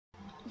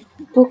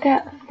We'll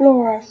get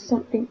Flora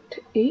something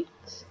to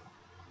eat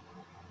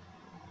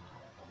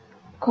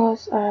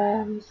because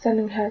I'm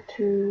sending her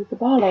to the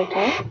bar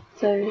later,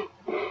 so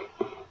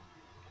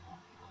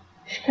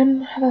she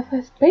can have her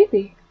first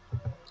baby.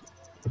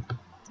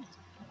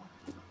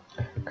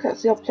 Because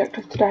that's the object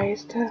of today,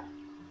 is to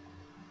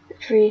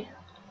literally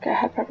get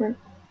her pregnant.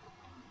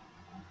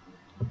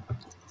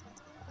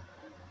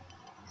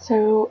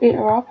 So we'll eat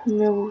her up and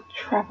we'll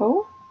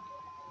travel.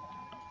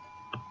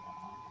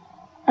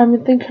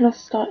 I'm thinking of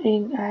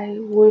starting a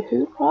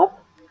woohoo club.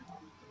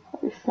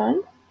 That'd be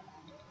fun.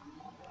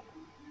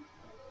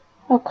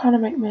 I'll kind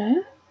of make my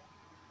own.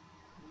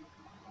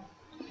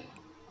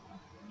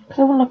 Because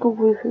I want like a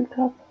woohoo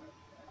club.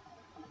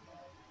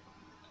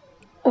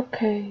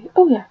 Okay.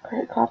 Oh yeah,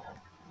 create a club.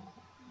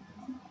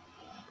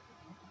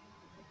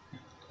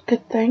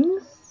 Good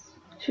things.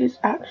 Choose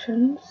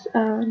actions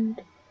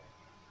and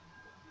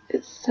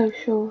it's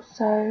social,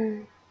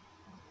 so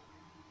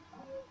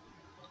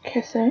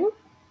kissing.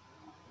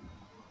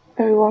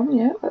 Everyone,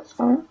 yeah, that's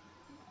fine.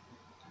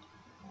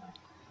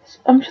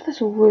 I'm sure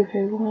there's a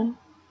woohoo one.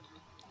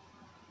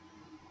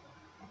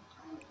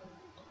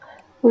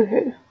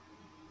 Woohoo.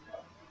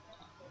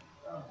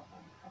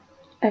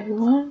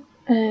 Everyone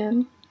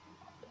and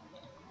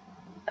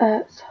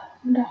it's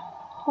the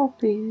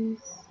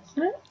hobbies,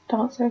 isn't it?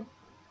 Dancing.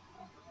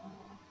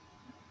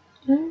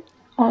 No?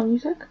 Art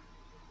music?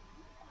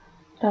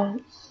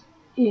 Dance.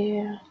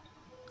 Yeah.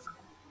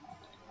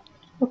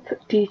 We'll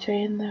put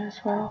DJ in there as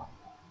well.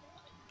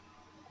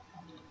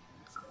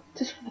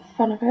 Just for the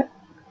fun of it.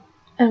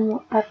 And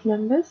we'll add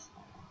members.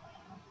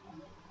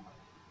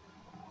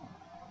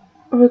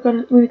 We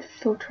need to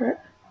filter it.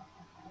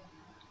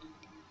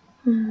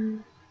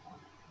 I'm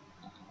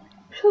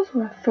sure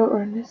there's a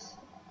filter in this.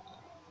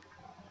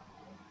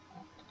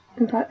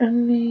 Invite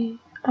only.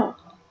 Oh.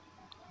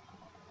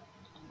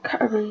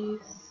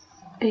 Categories.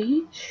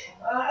 Age.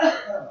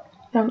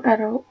 Young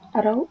adult.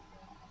 Adult.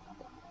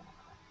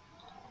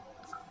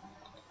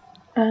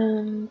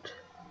 And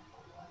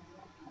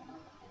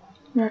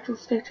marital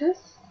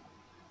status.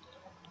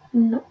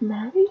 Not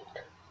married.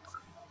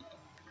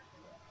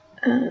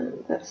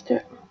 And let's do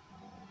it.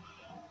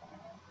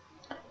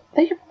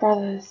 They're your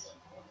brothers.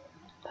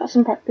 That's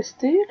invite this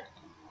dude.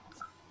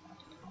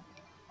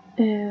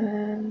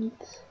 And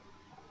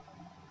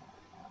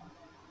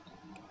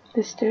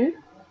this dude.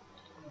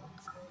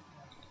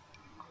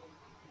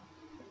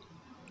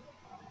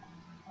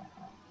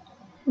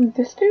 And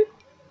this dude.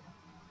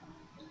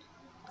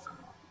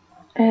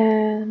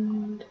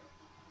 And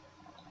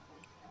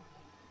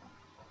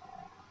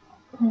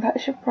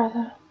that's your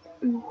brother.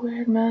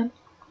 Weird man.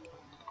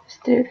 This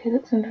dude, he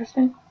looks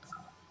interesting.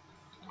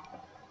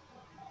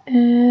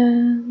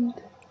 And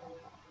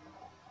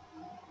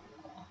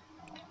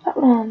that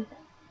one.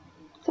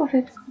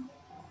 Sorted.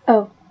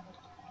 Oh.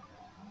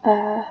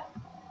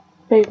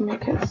 Baby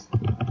makers.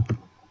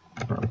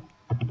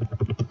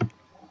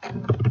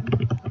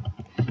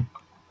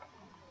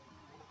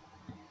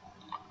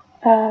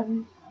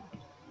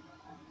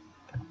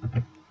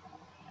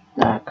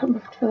 No, I can't remember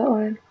to fill that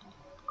one in.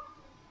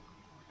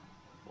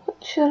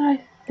 What should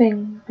I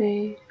think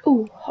be?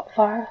 Ooh, hot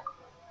fire.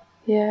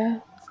 Yeah.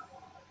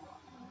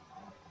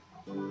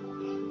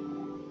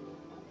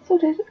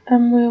 Sorted.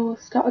 And we'll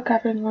start a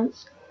gathering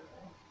once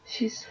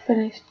she's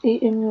finished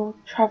eating. We'll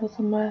travel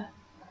somewhere.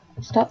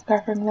 Start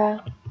gathering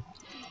there.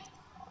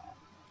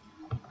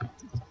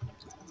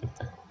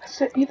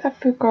 So eat that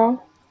food,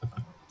 girl.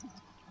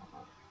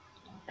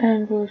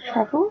 And we'll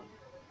travel.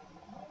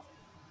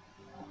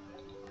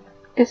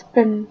 It's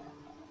been.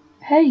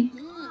 Hey!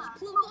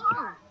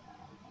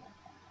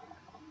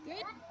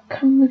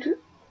 Can we do.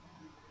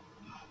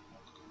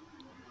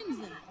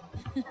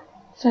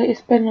 So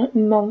it's been like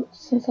months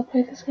since I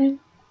played this game.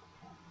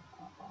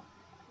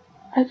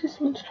 I just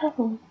want to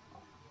travel.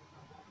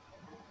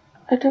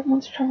 I don't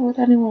want to travel with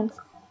anyone.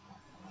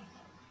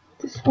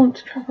 I just want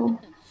to travel.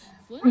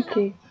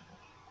 Okay.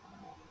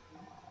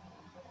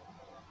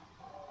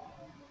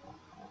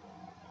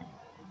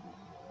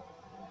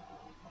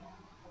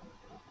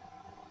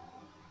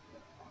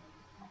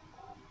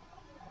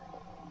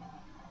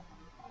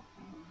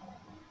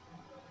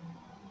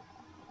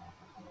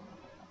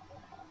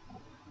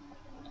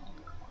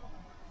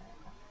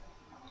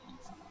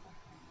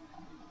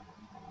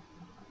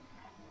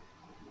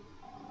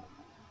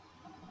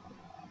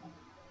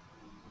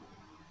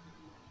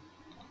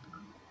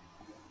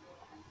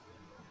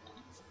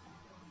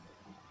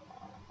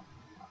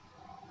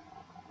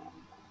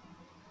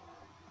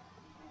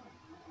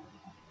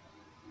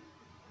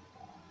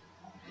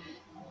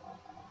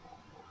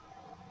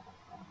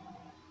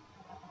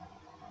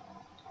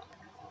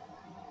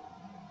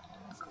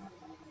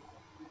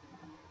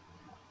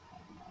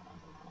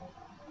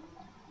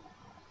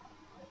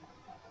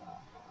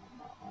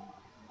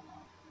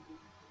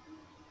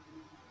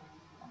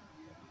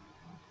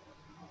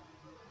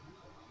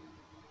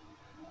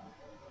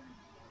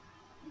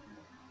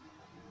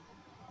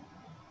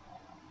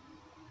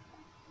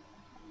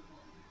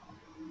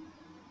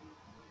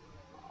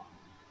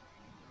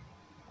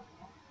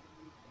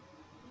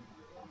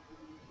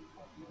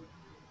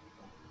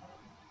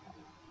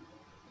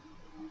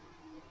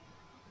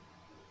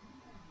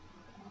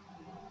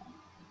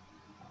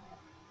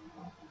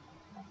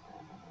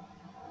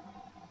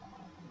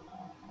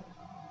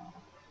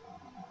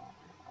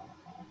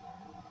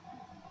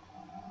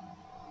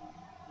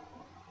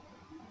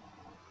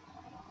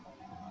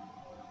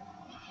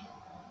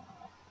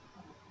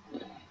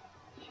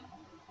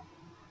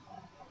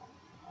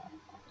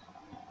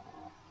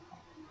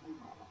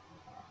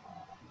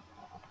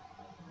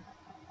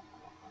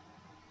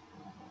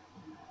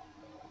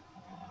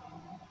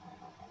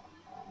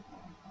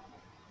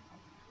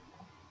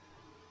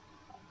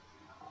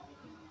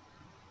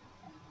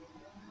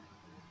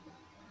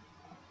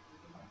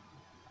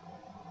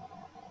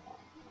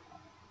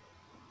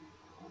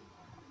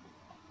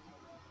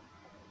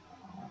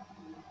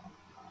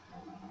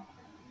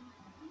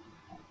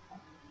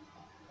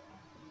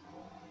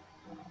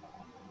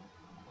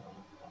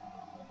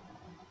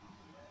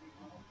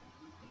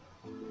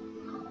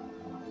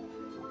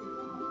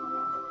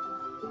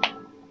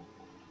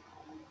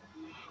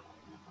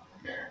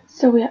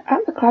 So we're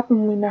at the club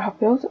and we now have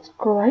bills, that's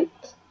great.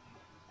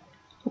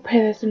 We'll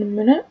pay those in a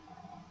minute.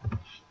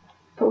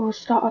 But we'll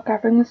start our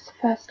gathering. This is the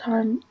first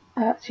time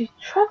I actually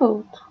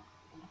travelled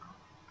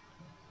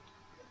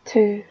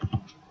to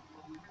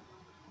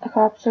a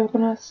club, so we're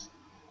gonna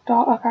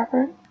start our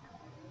gathering.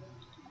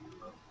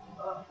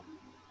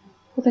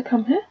 Will they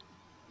come here?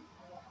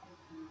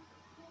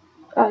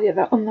 Oh yeah,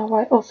 they're on their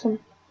way, awesome.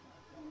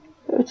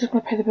 But we're just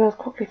gonna pay the bills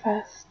quickly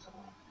first.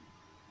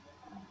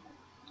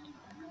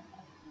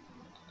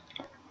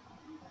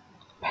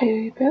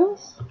 Pay your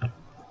bills.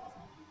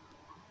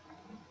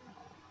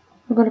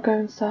 We're gonna go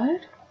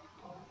inside.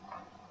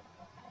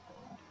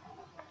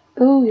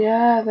 Oh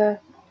yeah, the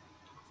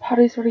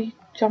party's really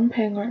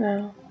jumping right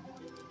now.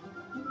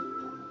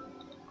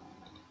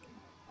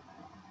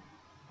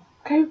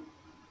 Okay,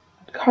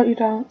 can't you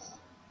dance?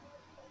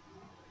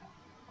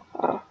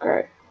 Oh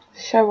great,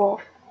 show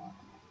off.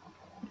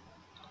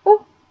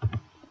 Oh, is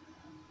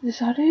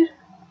this our dude?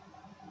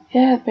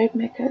 Yeah, the babe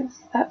makers.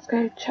 Let's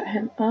go chat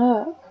him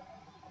up.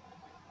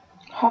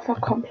 Half a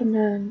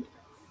compliment.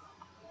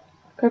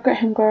 Go get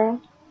him, girl.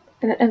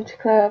 In an empty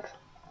club.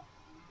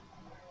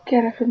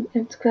 Get up in an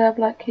empty club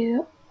like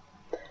you.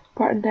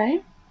 Bright and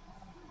day.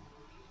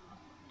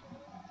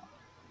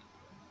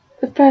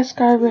 The first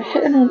guy we're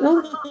hitting on.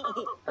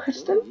 Oh,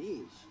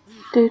 Kristen?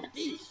 Dude.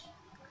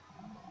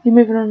 You're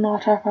moving on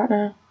our turf right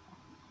now.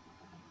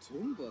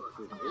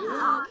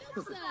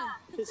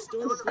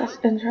 Discuss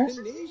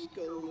interest.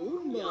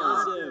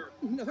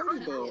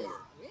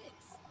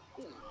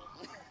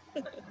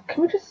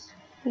 Can we just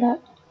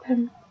flirt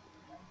him?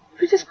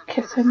 If we just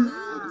kiss him,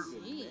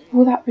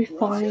 will that be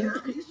fine?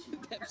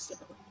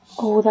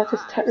 Or will that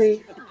just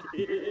totally...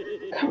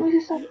 Can we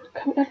just add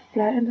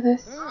flirt into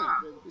this?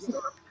 Is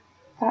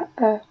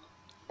that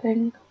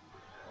thing?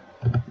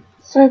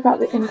 Sorry about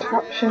the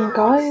interruption,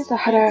 guys. I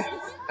had to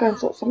go and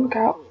sort something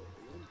out.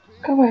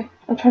 Go away.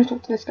 I'm trying to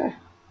talk to this guy.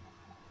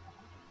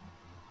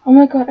 Oh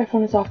my god,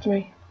 everyone is after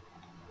me.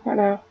 Right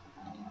now.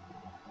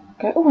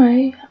 Go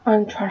away.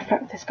 I'm trying to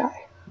flirt with this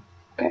guy.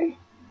 Okay.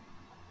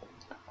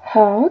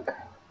 Hug.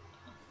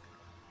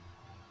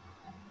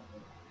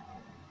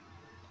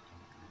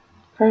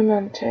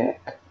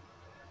 Romantic.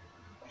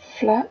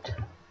 Flirt.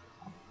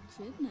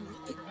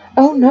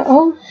 Oh no,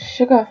 oh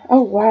sugar.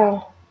 Oh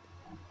wow.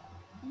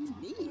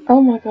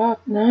 Oh my god,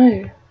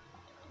 no.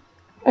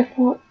 I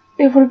thought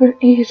it would have been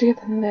easier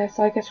than this.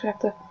 I guess we have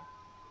to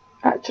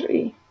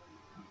actually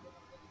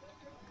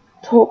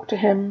talk to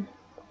him.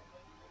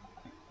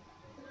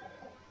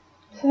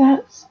 So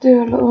let's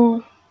do a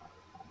little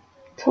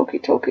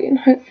talkie and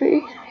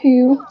hopefully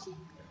he'll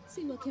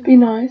be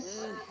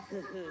nice.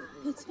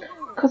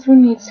 Because we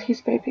need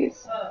his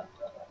babies.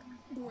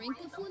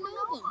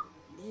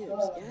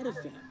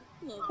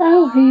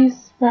 Oh,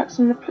 he's Rex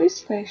in the police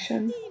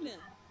station.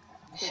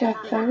 Chef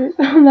David.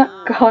 Oh,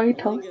 that guy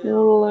dancing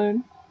all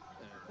alone.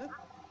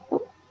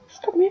 Oh,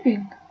 stop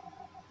moving.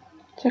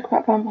 Check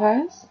about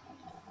vampires.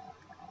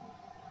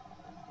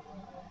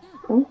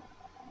 Oh.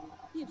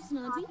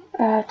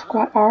 Talk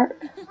about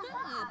art.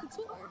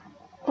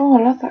 Oh,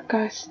 I love that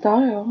guy's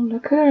style.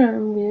 Look at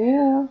him,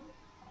 yeah.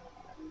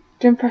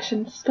 The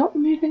impression. Stop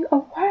moving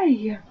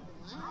away.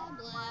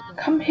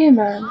 Come here,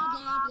 man.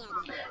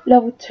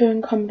 Level 2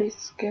 in comedy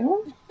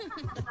skill.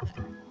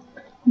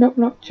 Knock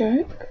knock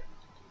joke.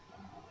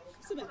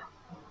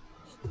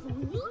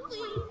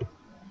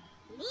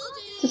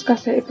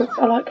 Discuss it books.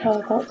 I like how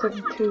they're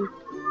dancing to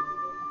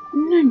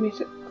no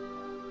music.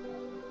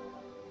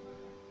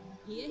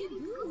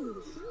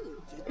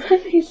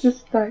 He's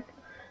just like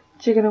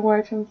jigging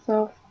away to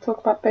himself. Talk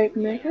about baby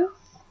makers.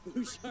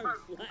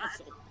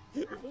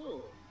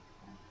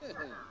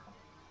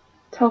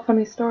 Tell a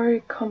funny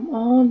story. Come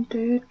on,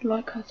 dude.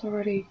 Like us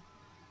already.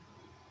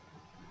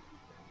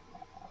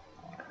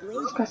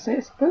 Discuss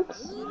latest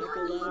books.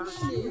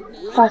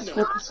 Fast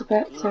forward this a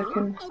bit so I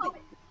can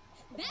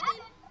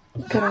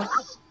get our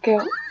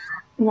skill,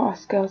 not our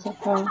skills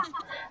up, our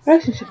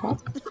relationship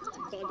up.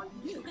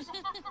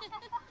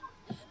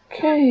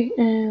 Okay,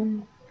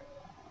 and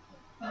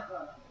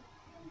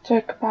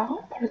joke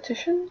about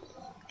politicians.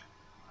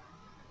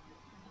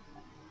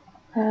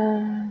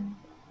 And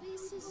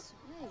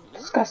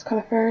discuss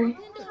colour theory.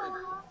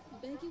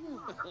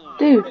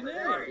 Dude,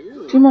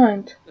 do you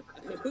mind?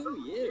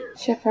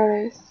 Chef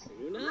Aries.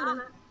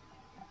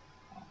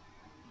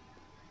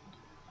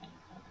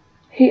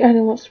 He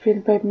only wants to be the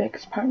baby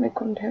makers, apparently,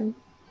 according to him.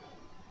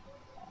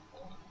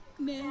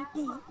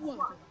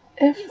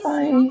 If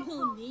I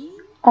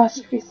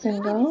ask to be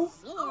single,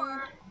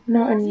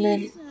 not in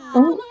me.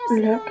 Oh,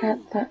 look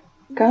at that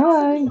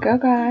guy. Go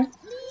guy.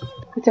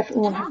 We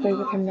definitely want to have to play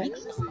with him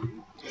next.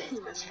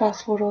 Let's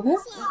fast forward all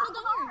this.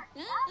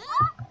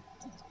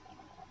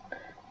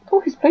 Oh,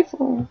 he's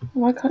playful.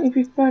 Why can't he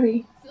be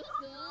flirty?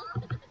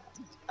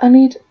 I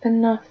need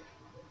enough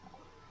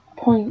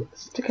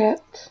points to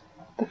get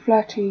the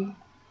flirty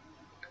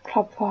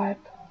club vibe.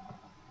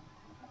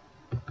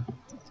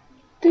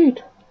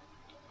 Dude.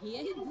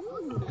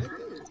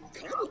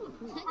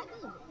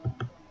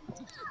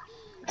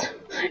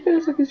 It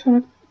looks like he's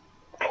trying to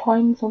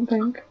climb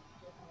something.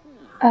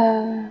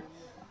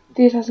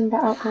 Dude hasn't been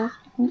outdoors.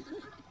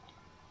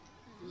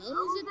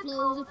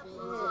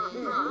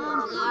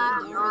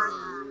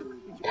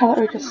 Tell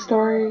her just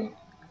story.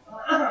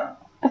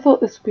 I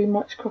thought this would be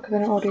much quicker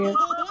than it already is,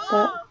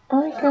 but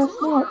I guess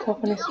not. Tell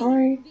funny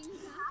story.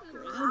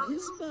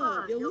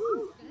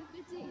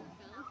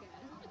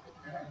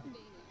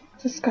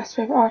 Discuss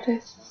favourite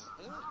artists.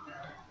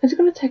 Is it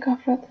going to take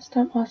off like this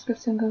time? Ask a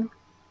single.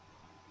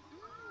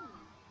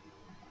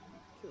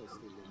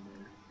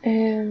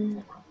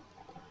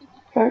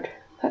 Vote.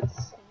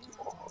 Let's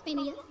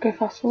go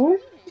fast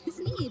forward.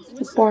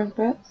 The boring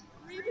bits.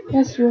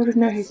 Yes, you already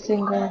know he's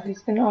single.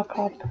 He's in our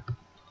club.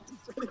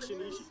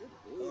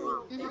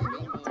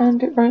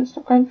 And it won't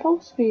stop going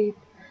full speed.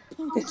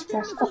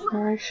 Express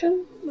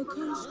admiration.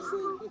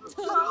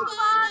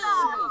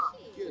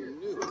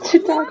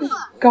 This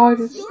guy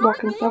is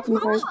whacking himself in the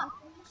face.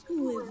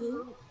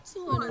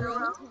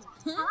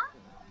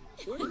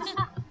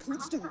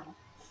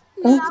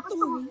 Oh,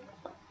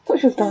 I thought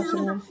she was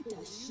dancing then.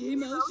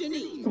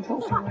 I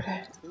thought we would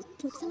have.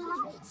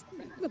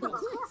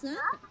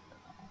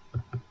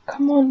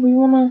 Come on, we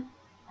wanna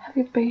have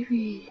your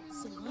baby.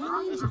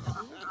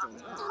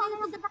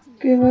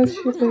 Give us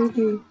your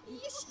baby.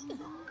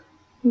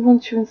 We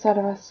want you inside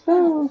of us.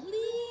 Well,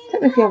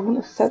 technically I wouldn't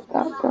have said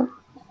that, but...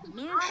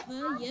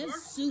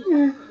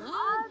 Yeah.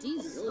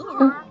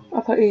 Oh,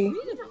 I thought he...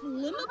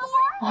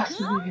 Ask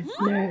me,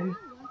 no.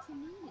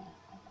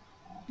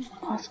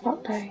 Ask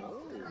about day.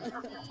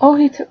 Oh,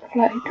 he took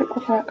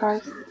the flight,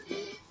 guys.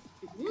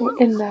 We're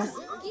in there.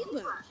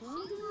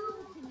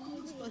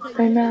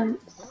 Romance.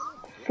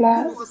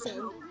 Flirt.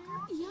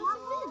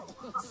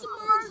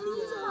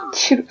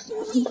 She looks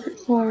awesome, but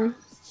it's slow.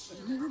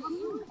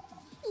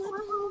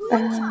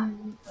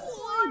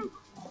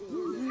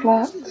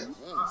 Flirt.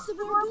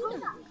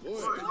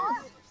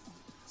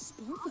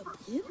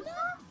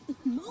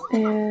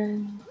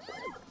 And...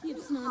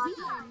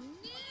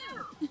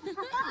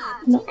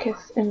 not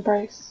kiss,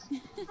 embrace.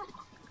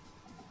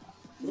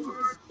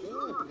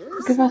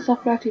 Give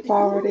ourselves flirty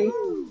bar already.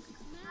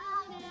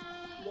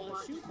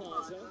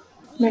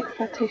 Make a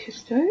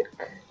flirtatious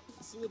joke.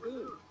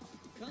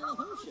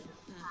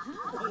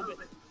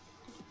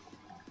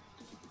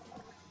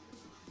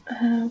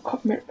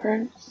 Compliment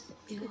appearance.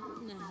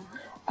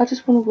 I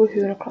just want a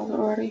woohoo in a closet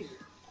already.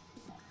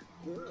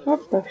 Or a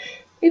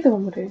bush. Either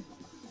one will do.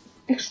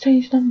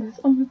 Exchange numbers.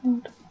 Oh my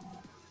god.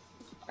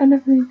 I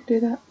never need to do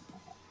that.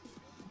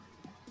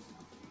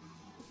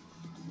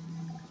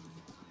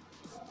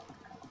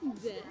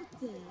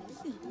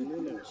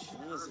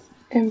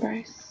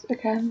 Embrace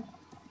again.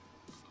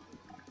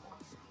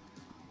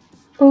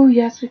 Oh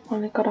yes, we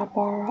finally got our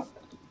bar up.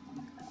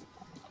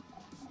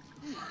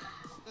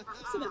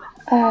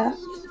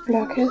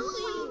 Blow kiss.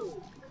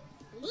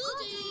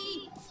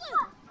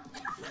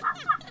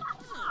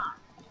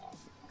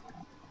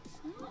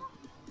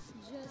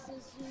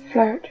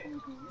 Flirt.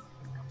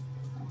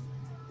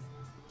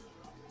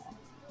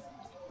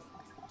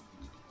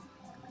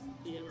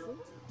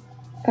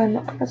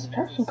 Not confess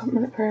attraction,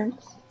 compliment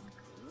appearance.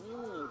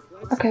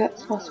 Okay,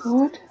 let's fast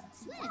forward.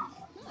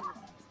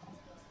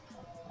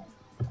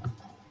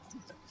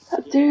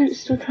 That dude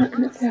is still trying to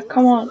interfere.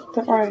 Come on,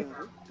 don't worry.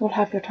 You'll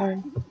have your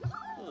time.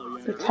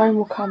 Your time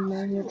will come,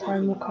 man. Your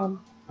time will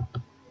come.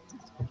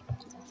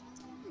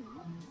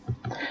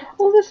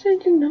 Oh, they're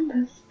changing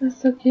numbers. That's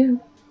so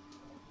cute.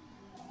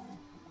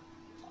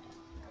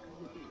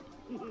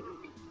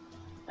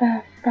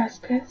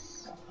 First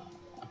kiss.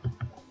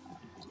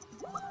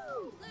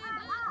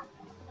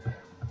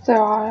 So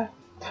our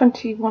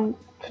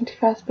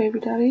 21st baby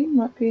daddy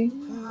might be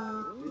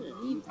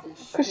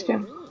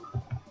Christian.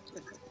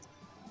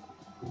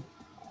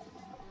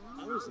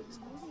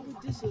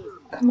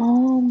 Come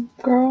on,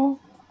 girl.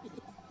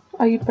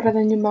 Are you better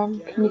than your mum?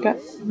 Can you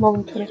get more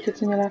than 20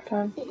 kids in your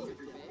lifetime?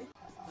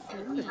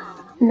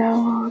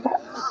 Now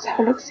that's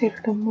how it looks here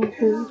for the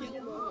woohoo.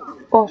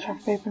 Or try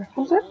to baby in a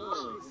closet.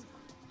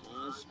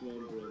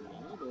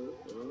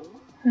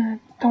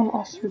 Don't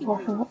ask to be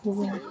washing up the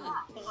wood.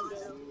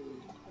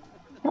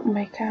 Not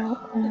make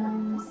out.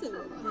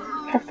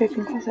 Have baby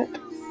in closet.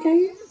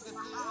 Yay.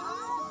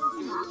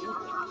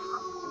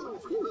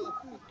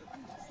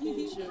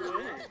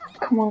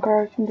 Come on,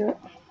 girl, you can do it.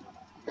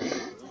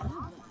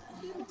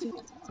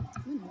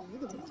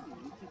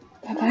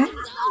 Are they?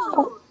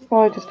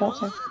 Oh, just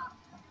dancing.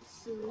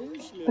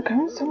 They're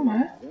going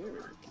somewhere.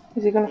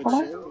 Is he gonna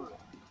follow?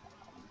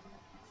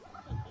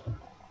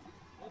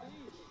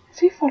 Is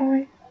he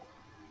following?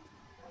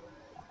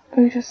 Or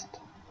are you just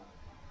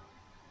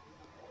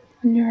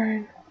on your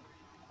own?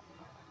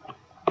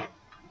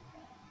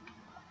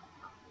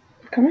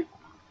 Coming?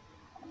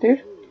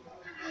 Dude?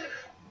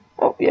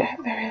 Oh, yeah,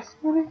 there he is.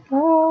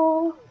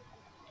 Oh.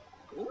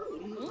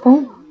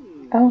 Oh.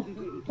 Oh.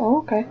 Oh,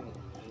 okay.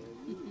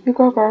 You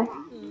go, girl.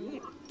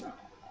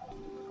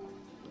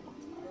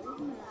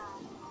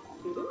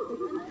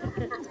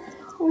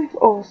 We've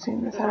all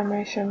seen this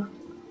animation.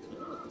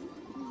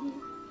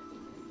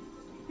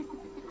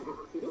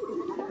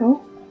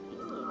 Oh.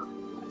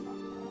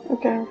 We're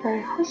getting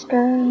very risky.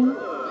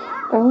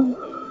 Oh,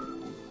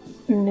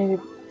 nearly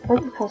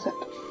broke the closet.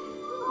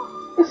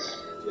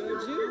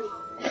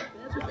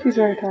 She's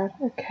very tired.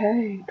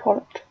 Okay,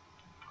 toilet.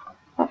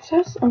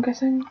 Upstairs, I'm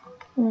guessing.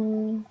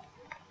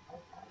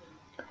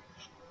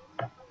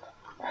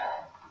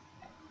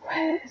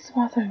 Where is the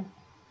bathroom?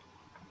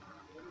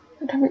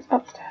 Tell me it's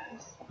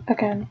upstairs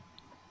again.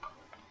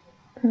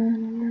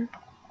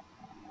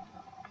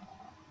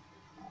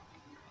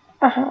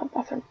 Aha,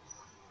 bathroom.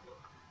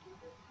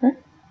 No?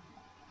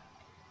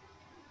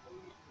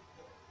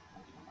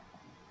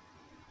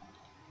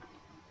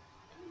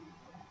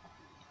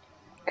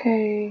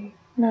 Okay,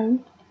 no.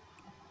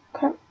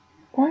 Can't.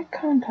 Why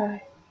can't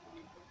I?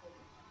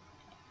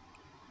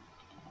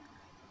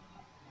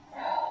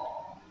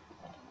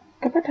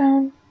 Go back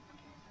down.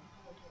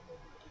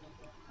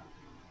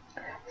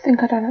 I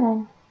think I done it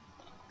wrong.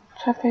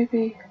 Let's have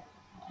baby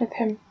with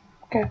him.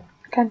 Go,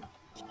 again.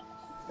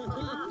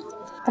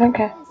 I don't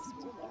care.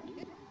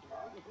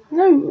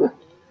 No!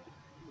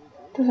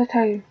 Does I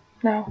tell you?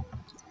 Now.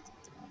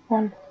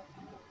 1.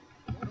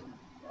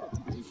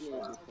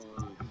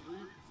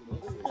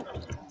 Oh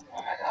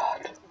my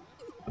god.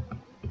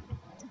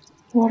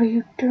 What are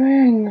you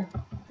doing?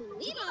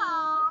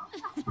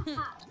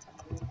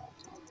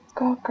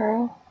 God,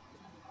 girl.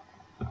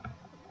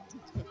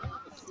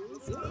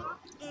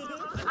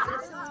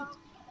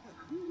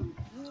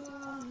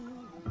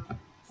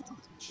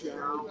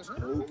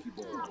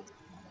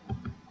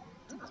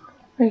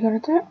 Are you gonna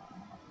do it?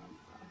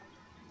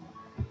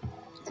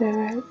 Do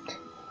it.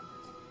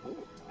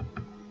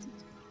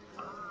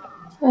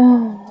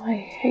 Oh, I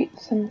hate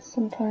Sims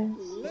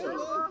sometimes.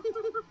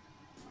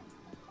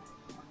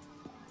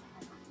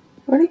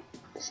 Really?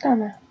 Just down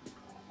there.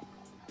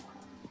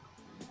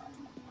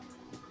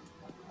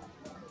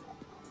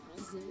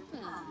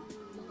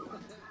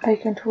 Are you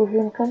going to review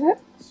in the closet?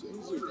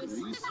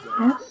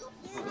 Yes?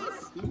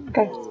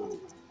 Go.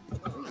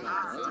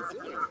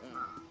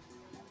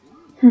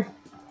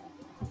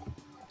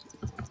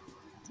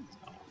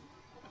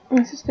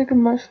 This is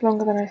taking much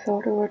longer than I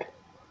thought it would.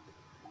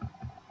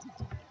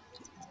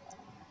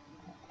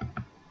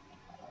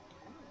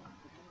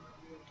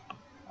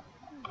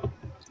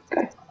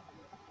 Go.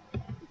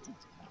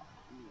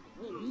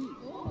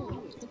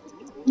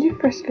 You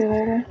frisky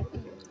lady.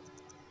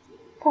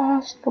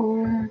 Fast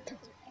forward.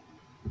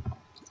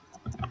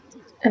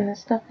 And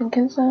there's nothing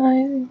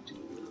inside.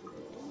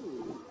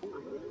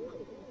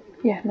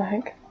 Yeah,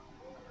 nothing.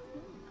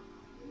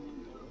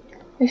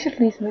 They should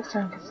leave some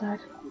junk inside.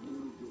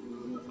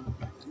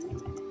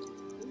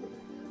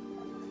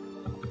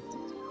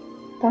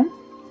 Done?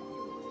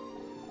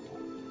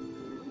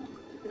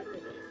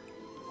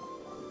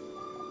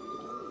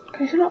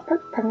 Okay, you should not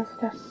put pregnancy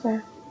tests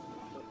there.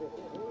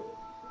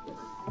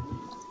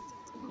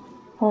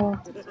 Oh.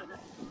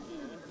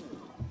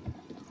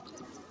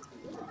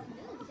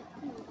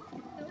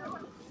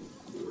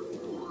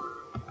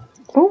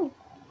 Oh!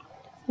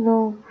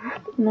 No.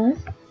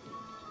 Nice.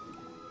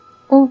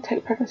 Oh,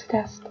 take pregnancy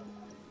test.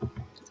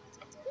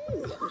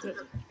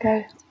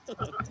 Go.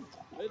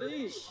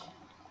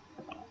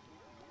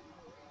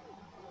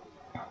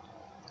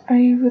 Are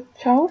you with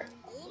child?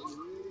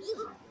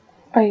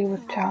 Are you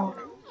with child?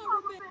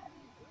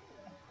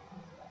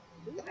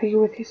 Are you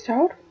with his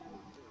child?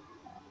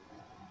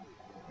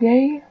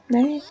 Yay?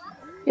 Nay?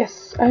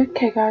 Yes.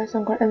 Okay guys,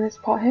 I'm going to end this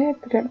part here,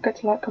 but don't forget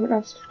to like, comment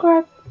and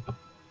subscribe.